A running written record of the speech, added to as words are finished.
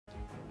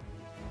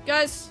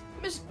Guys,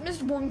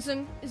 Mr.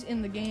 Porkingson is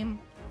in the game.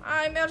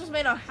 I just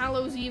made a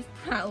Hallows Eve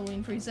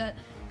Halloween preset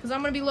because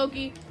I'm gonna be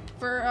Loki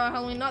for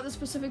Halloween. Not the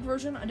specific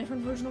version, a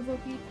different version of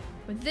Loki.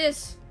 But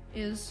this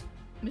is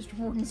Mr.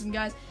 Porkingson,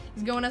 guys.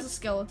 He's going as a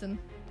skeleton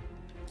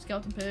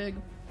pig.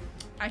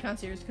 I can't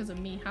see it because of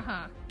me.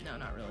 Haha. No,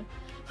 not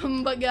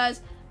really. But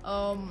guys,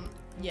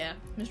 yeah,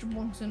 Mr.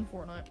 Porkingson,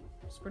 Fortnite.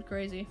 It's pretty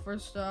crazy.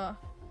 First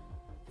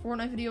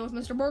Fortnite video with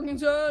Mr.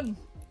 Porkingson.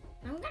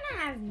 I'm gonna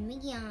have me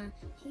on.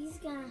 He's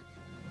gonna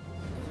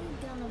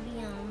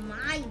be on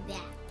my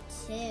back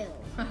too.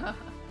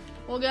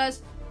 Well,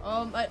 guys,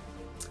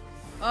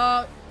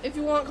 if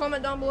you want,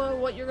 comment down below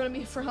what you're gonna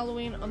be for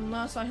Halloween.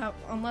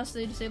 Unless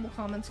they disable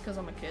comments because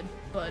I'm a kid.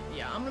 But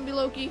yeah, I'm gonna be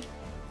Loki,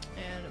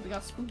 and we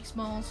got Spooky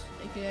Smalls,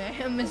 aka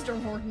Mr.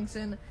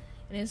 Porkingson,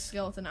 in his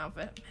skeleton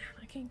outfit.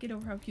 Man, I can't get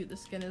over how cute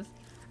this skin is.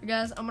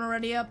 Guys, I'm gonna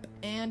ready up,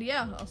 and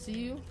yeah, I'll see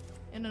you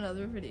in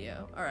another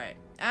video. Alright,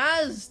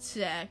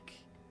 Aztec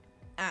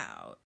out.